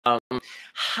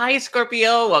Hi,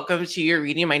 Scorpio. Welcome to your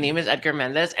reading. My name is Edgar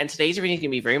Mendez, and today's reading is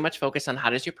going to be very much focused on how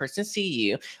does your person see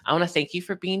you. I want to thank you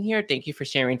for being here. Thank you for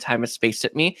sharing time and space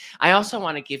with me. I also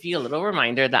want to give you a little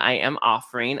reminder that I am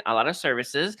offering a lot of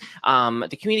services.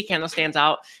 The community candle stands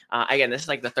out. Again, this is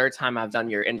like the third time I've done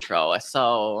your intro.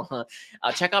 So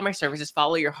check out my services,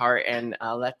 follow your heart, and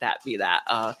let that be that.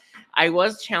 I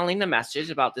was channeling the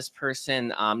message about this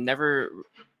person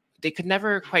they could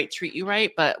never quite treat you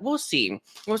right, but we'll see.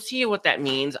 We'll see what that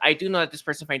means. I do know that this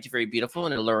person finds you very beautiful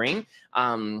and alluring.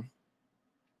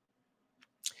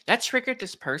 That triggered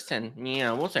this person.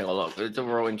 Yeah, we'll take a look. It's a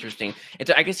real interesting.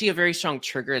 I can see a very strong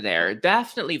trigger there.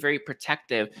 Definitely very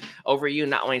protective over you,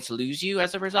 not wanting to lose you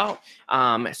as a result.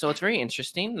 So it's very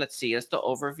interesting. Let's see. That's the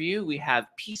overview. We have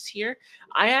peace here.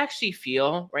 I actually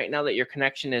feel right now that your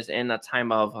connection is in a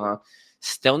time of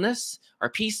stillness or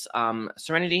peace,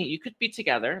 serenity. You could be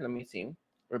together. Let me see.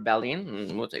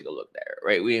 Rebellion. We'll take a look there.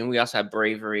 Right. We also have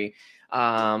bravery.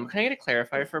 Can I get a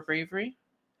clarifier for bravery?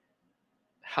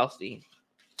 Healthy.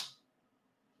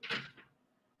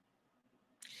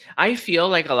 I feel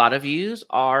like a lot of yous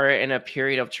are in a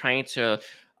period of trying to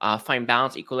find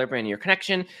balance, equilibrium in your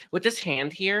connection. With this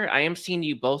hand here, I am seeing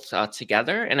you both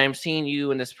together, and I'm seeing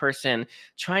you and this person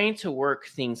trying to work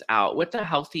things out. With the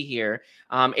healthy here,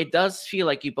 it does feel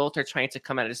like you both are trying to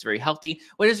come at this very healthy.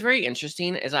 What is very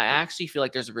interesting is I actually feel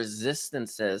like there's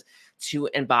resistances to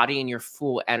embodying your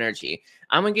full energy.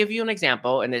 I'm going to give you an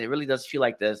example, and it really does feel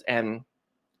like this. And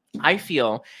I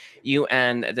feel you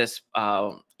and this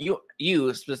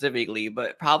you specifically,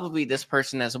 but probably this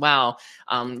person as well.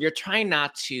 You're trying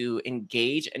not to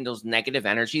engage in those negative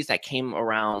energies that came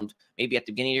around maybe at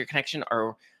the beginning of your connection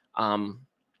or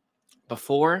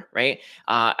before, right?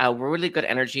 A really good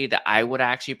energy that I would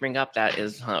actually bring up that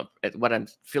is what I'm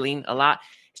feeling a lot.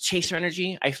 Chaser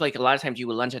energy. I feel like a lot of times you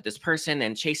will lunge at this person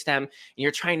and chase them, and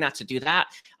you're trying not to do that.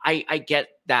 I get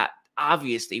that.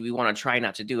 Obviously, we want to try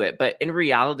not to do it, but in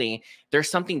reality, there's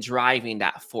something driving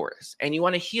that force, and you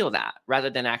want to heal that rather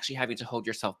than actually having to hold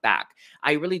yourself back.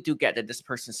 I really do get that this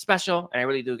person's special, and I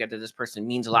really do get that this person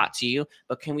means a lot to you,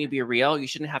 but can we be real? You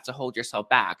shouldn't have to hold yourself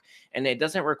back, and it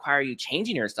doesn't require you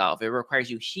changing yourself. It requires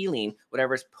you healing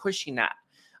whatever's pushing that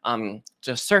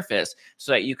to surface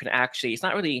so that you can actually, it's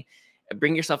not really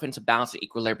bring yourself into balance and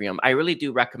equilibrium. I really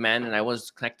do recommend, and I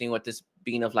was connecting with this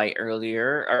being of light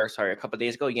earlier, or sorry, a couple of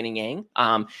days ago, yin and yang.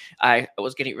 I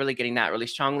was getting that really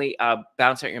strongly,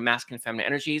 balance out your masculine and feminine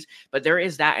energies, but there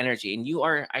is that energy,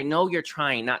 and I know you're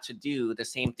trying not to do the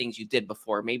same things you did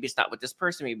before. Maybe it's not with this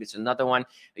person, maybe it's another one.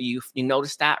 You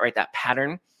notice that, right? That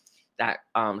pattern, that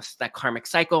karmic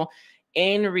cycle.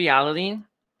 In reality,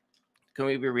 can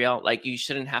we be real? Like, you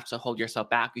shouldn't have to hold yourself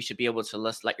back. You should be able to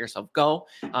let yourself go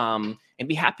and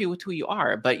be happy with who you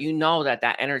are. But you know that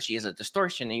energy is a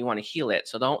distortion and you want to heal it.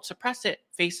 So don't suppress it,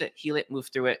 face it, heal it, move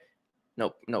through it.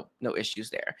 No issues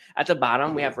there. At the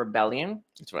bottom, we have rebellion.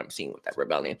 That's what I'm seeing with that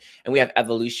rebellion. And we have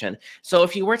evolution. So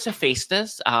if you were to face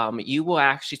this, you will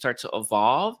actually start to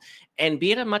evolve and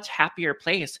be in a much happier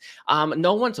place.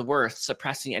 No one's worth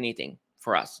suppressing anything.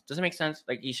 For us, does it make sense?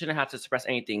 Like, you shouldn't have to suppress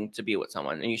anything to be with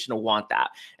someone, and you shouldn't want that.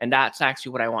 And that's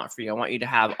actually what I want for you. I want you to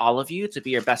have all of you to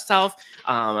be your best self.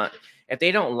 If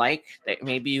they don't like that,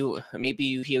 maybe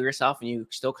you heal yourself and you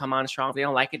still come on strong. If they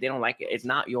don't like it, they don't like it. It's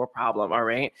not your problem. All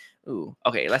right. Ooh.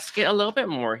 Okay. Let's get a little bit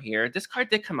more here. This card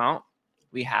did come out.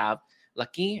 We have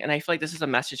lucky, and I feel like this is a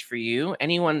message for you.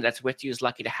 Anyone that's with you is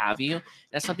lucky to have you.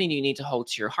 That's something you need to hold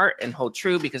to your heart and hold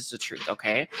true because it's the truth.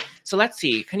 Okay, so let's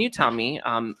see. Can you tell me,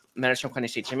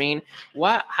 Jermaine,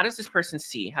 how does this person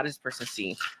see? How does this person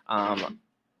see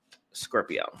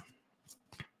Scorpio?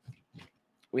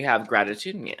 We have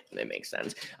gratitude. Yeah, that makes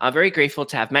sense. Very grateful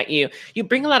to have met you. You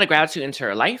bring a lot of gratitude into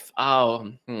her life.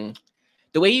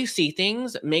 The way you see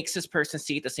things makes this person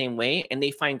see it the same way, and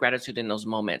they find gratitude in those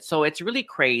moments. So it's really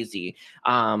crazy.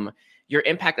 Your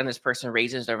impact on this person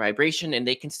raises their vibration, and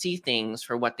they can see things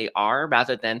for what they are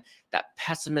rather than that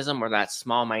pessimism or that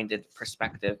small-minded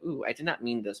perspective. Ooh, I did not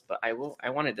mean this, but I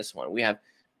wanted this one. We have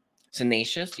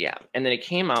tenacious, yeah. And then it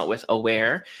came out with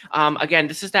aware. Again,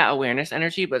 this is that awareness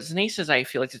energy, but tenacious, I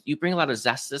feel like you bring a lot of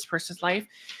zest to this person's life.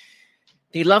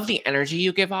 They love the energy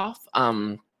you give off.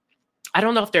 I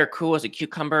don't know if they're cool as a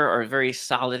cucumber or very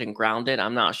solid and grounded.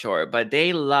 I'm not sure, but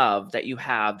they love that you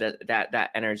have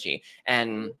that energy.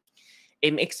 And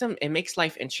it makes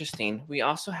life interesting. We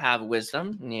also have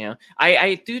wisdom. Yeah,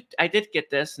 I did get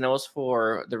this, and it was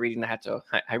for the reading.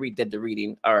 I redid the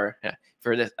reading, or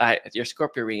for this your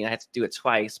Scorpio reading, I had to do it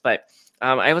twice. But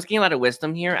I was getting a lot of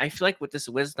wisdom here. I feel like with this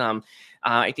wisdom,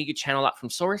 I think you channel a lot from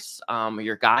source,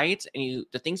 your guides, and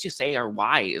the things you say are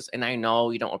wise. And I know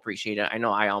you don't appreciate it. I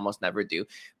know I almost never do,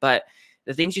 but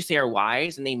the things you say are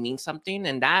wise and they mean something.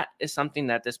 And that is something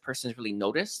that this person's really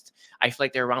noticed. I feel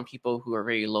like they're around people who are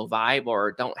very low vibe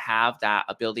or don't have that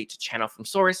ability to channel from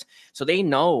source. So they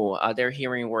know they're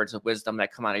hearing words of wisdom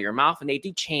that come out of your mouth, and they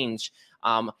do change.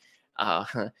 Uh,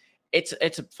 it's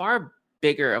a far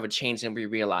bigger of a change than we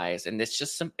realize, and it's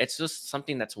just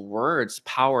something that's words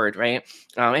powered, right?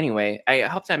 Anyway, I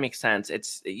hope that makes sense.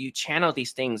 It's you channel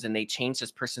these things and they change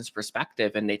this person's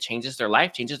perspective, and they changes their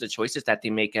life, changes the choices that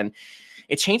they make, and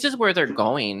it changes where they're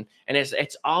going. And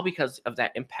it's all because of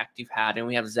that impact you've had. And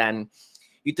we have Zen.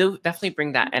 You do definitely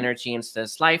bring that energy into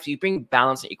this life. You bring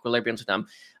balance and equilibrium to them.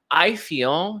 I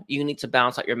feel you need to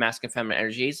balance out your masculine and feminine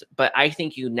energies, but I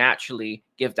think you naturally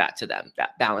give that to them,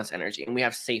 that balance energy. And we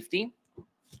have safety.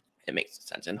 It makes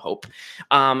sense, and hope.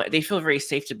 They feel very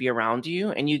safe to be around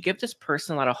you, and you give this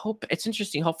person a lot of hope. It's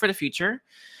interesting, hope for the future.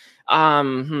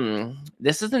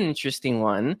 This is an interesting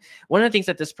one. One of the things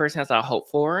that this person has a lot of hope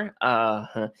for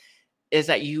is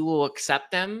that you will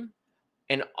accept them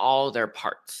in all their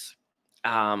parts,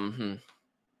 in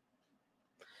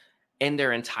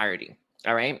their entirety.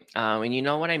 All right. And you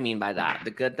know what I mean by that,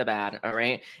 the good, the bad. All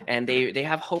right. And they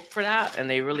have hope for that. And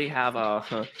they really have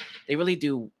they really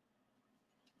do.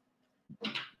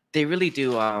 They really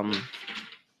do.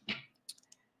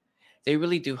 They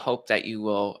really do hope that you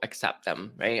will accept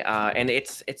them, right? And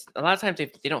it's a lot of times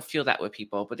they don't feel that with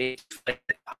people, but they feel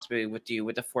like possibly with you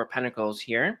with the Four of Pentacles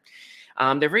here.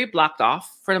 They're very blocked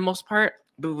off for the most part,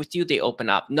 but with you they open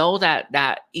up. Know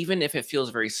that even if it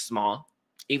feels very small,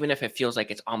 even if it feels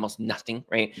like it's almost nothing,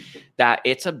 right? That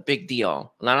it's a big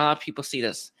deal. Not a lot of people see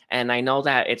this, and I know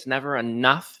that it's never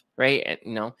enough, right?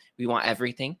 And, we want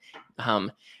everything. No,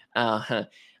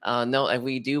 and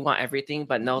we do want everything,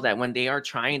 but know that when they are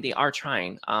trying, they are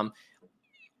trying.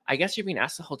 I guess you're being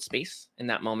asked to hold space in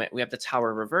that moment. We have the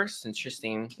Tower reverse.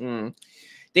 Interesting.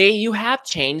 You have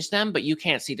changed them, but you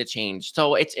can't see the change.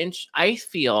 So I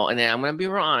feel, and then I'm going to be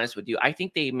real honest with you, I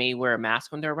think they may wear a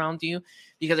mask when they're around you,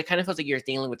 because it kind of feels like you're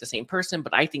dealing with the same person.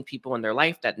 But I think people in their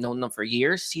life that know them for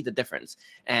years see the difference.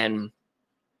 And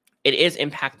it is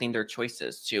impacting their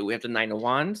choices too. We have the Nine of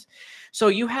Wands. So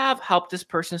you have helped this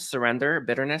person surrender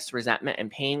bitterness, resentment, and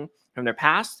pain from their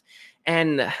past.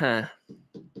 And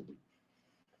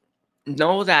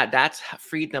know that that's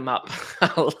freed them up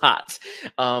a lot.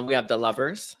 We have the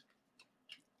Lovers.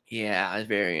 Yeah, it's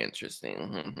very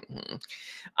interesting.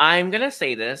 I'm going to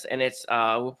say this, and it's,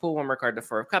 we'll pull one more card, the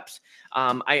Four of Cups.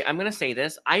 I'm going to say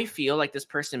this. I feel like this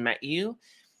person met you,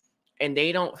 and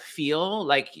they don't feel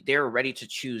like they're ready to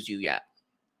choose you yet.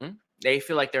 They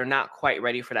feel like they're not quite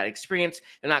ready for that experience.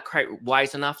 They're not quite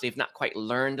wise enough. They've not quite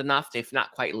learned enough. They've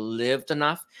not quite lived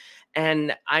enough.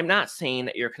 And I'm not saying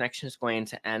that your connection is going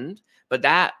to end, but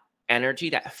that energy,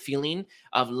 that feeling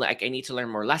of like, I need to learn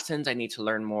more lessons. I need to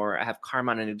learn more. I have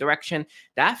karma in a new direction.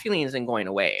 That feeling isn't going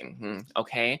away.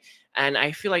 Okay. And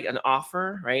I feel like an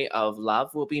offer, right, of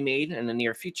love will be made in the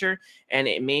near future, and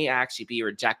it may actually be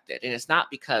rejected. And it's not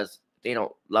because they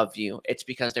don't love you. It's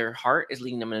because their heart is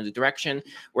leading them in a direction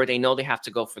where they know they have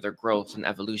to go for their growth and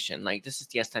evolution. Like, this is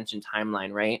the ascension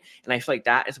timeline, right? And I feel like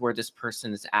that is where this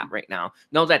person is at right now.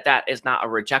 Know that that is not a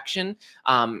rejection.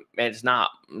 It's not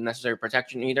necessarily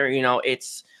protection either.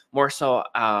 It's more so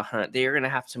they're going to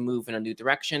have to move in a new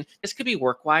direction. This could be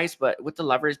work-wise, but with the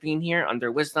Lovers being here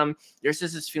under wisdom, there's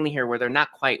just this feeling here where they're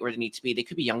not quite where they need to be. They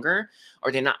could be younger,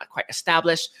 or they're not quite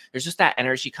established. There's just that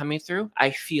energy coming through.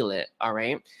 I feel it, all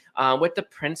right? With the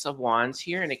Prince of Wands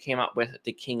here, and it came out with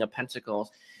the King of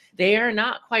Pentacles. They are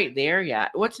not quite there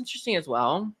yet. What's interesting as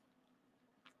well,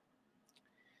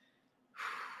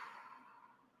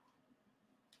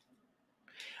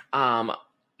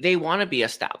 they want to be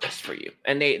established for you,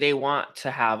 and they want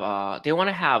to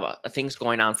have things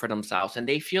going on for themselves, and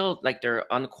they feel like they're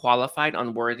unqualified,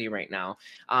 unworthy right now.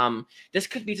 This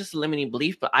could be just a limiting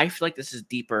belief, but I feel like this is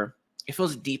deeper. It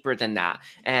feels deeper than that,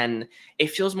 and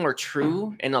it feels more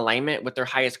true in alignment with their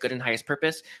highest good and highest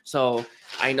purpose. So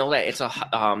I know that it's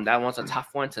that one's a tough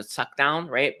one to suck down,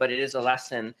 right? But it is a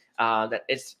lesson that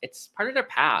it's part of their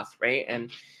path, right? And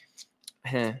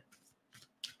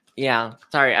yeah,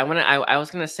 sorry, I was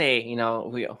gonna say,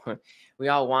 we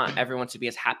all want everyone to be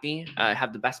as happy,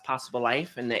 have the best possible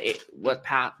life, and the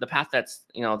path that's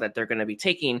that they're gonna be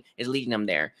taking is leading them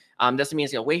there. Doesn't mean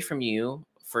it's away from you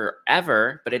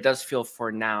forever, but it does feel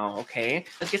for now. Okay,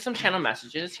 let's get some channel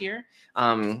messages here.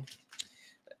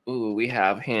 Ooh, we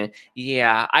have him.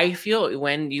 Yeah, I feel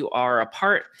when you are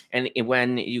apart and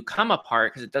when you come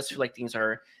apart, because it does feel like things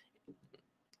are,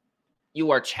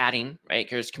 you are chatting, right?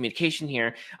 There's communication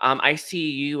here. I see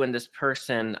you and this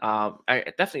person,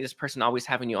 definitely this person always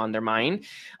having you on their mind.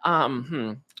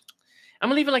 I'm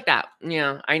gonna leave it like that.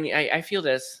 Yeah, I feel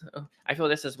this. I feel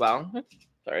this as well.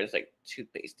 Sorry, it's like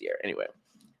toothpaste here. Anyway.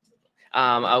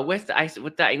 With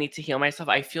that, I need to heal myself.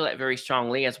 I feel it very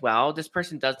strongly as well. This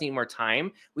person does need more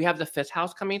time. We have the 5th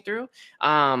house coming through.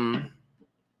 The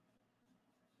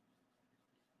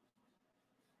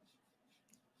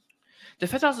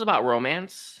 5th house is about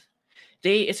romance.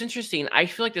 It's interesting. I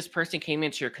feel like this person came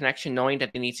into your connection knowing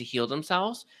that they need to heal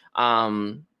themselves.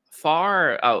 Knowing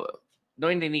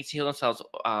they need to heal themselves.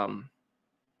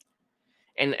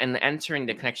 And entering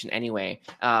the connection anyway.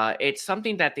 It's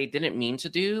something that they didn't mean to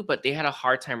do, but they had a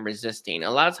hard time resisting.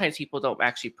 A lot of times people don't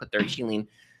actually put their healing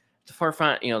at the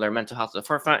forefront, their mental health at the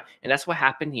forefront. And that's what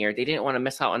happened here. They didn't want to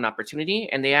miss out on an opportunity,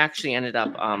 and they actually ended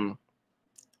up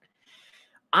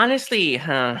honestly,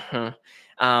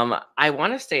 I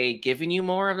want to say giving you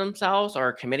more of themselves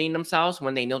or committing themselves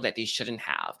when they know that they shouldn't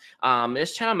have.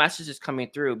 This channel message is coming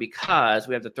through because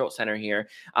we have the throat center here.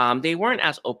 They weren't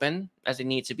as open as they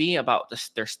need to be about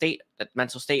their state, the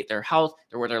mental state, their health,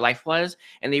 where their life was,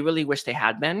 and they really wish they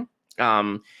had been.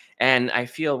 And I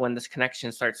feel when this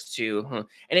connection starts to,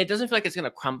 and it doesn't feel like it's going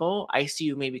to crumble. I see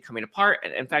you maybe coming apart.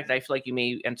 In fact, I feel like you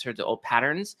may enter the old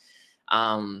patterns.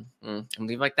 And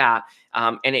leave like that.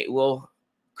 And it will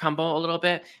crumble a little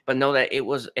bit, but know that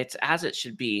it's as it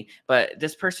should be. But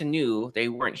this person knew they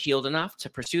weren't healed enough to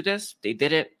pursue this. They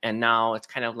did it, and now it's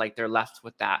kind of like they're left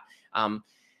with that.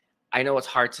 I know it's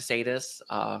hard to say this.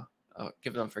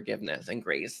 Give them forgiveness and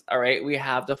grace. All right, we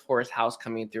have the 4th house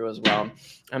coming through as well.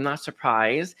 I'm not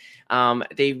surprised.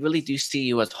 They really do see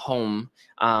you as home.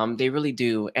 They really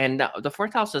do. And the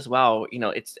 4th house as well,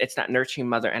 it's that nurturing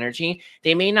mother energy.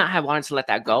 They may not have wanted to let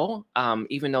that go,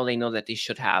 even though they know that they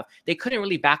should have. They couldn't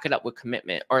really back it up with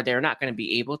commitment, or they're not going to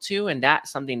be able to. And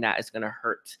that's something that is going to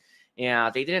hurt.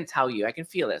 Yeah, they didn't tell you. I can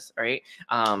feel this, all right?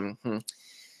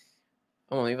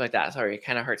 Oh, leave like that. Sorry, it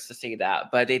kind of hurts to say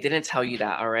that, but they didn't tell you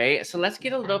that. All right. So let's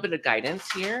get a little bit of guidance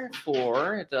here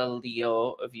for the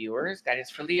Leo viewers. Guidance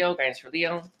for Leo. Guidance for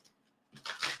Leo.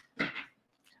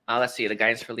 Let's see the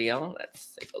guidance for Leo.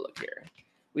 Let's take a look here.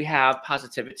 We have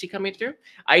positivity coming through.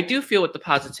 I do feel with the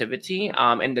positivity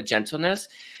and the gentleness.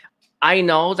 I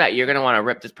know that you're going to want to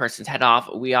rip this person's head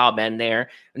off. We all been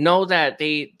there. Know that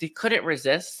they couldn't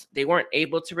resist. They weren't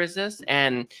able to resist.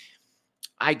 And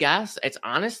I guess it's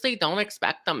honestly, don't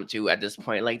expect them to at this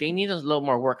point. Like, they need a little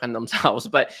more work on themselves.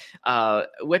 But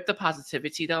with the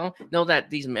positivity, though, know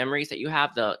that these memories that you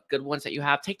have, the good ones that you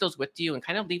have, take those with you and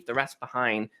kind of leave the rest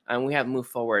behind. And we have moved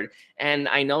forward. And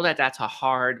I know that that's a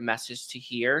hard message to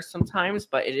hear sometimes,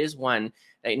 but it is one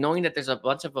that knowing that there's a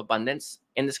bunch of abundance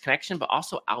in this connection, but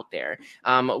also out there.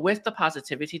 With the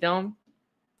positivity, though,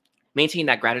 maintain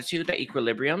that gratitude, that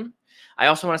equilibrium. I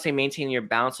also want to say maintain your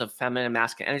balance of feminine and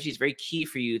masculine energy is very key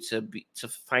for you to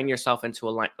find yourself into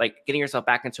like getting yourself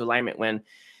back into alignment when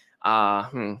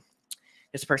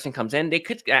this person comes in. They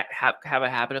could have a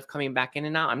habit of coming back in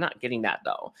and out. I'm not getting that,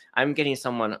 though. I'm getting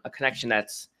a connection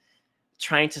that's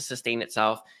trying to sustain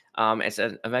itself. It's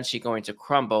eventually going to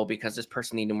crumble because this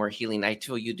person needed more healing. I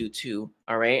feel you do too.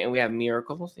 All right. And we have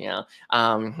miracles. Yeah.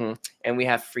 And we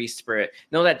have free spirit.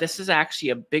 Know that this is actually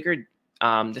a bigger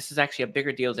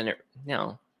deal than it.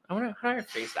 I wonder how do I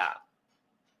phrase that.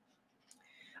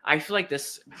 I feel like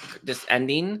this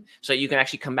ending, so you can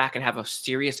actually come back and have a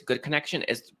serious good connection,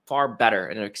 is far better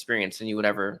in an experience than you would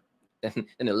ever than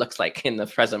it looks like in the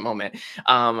present moment.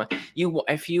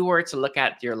 If you were to look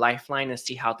at your lifeline and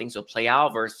see how things will play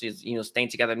out versus staying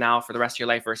together now for the rest of your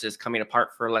life versus coming apart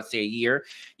for, let's say, a year,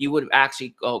 you would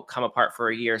actually come apart for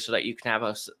a year so that you can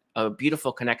have a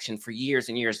beautiful connection for years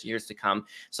and years to come.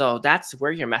 So that's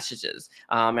where your message is.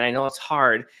 And I know it's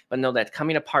hard, but know that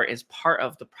coming apart is part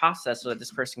of the process so that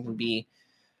this person can be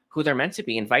who they're meant to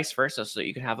be and vice versa, so that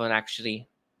you can have an actually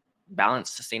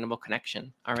balanced, sustainable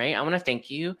connection. All right. I want to thank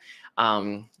you.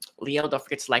 Leo, don't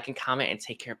forget to like and comment and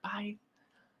take care. Bye.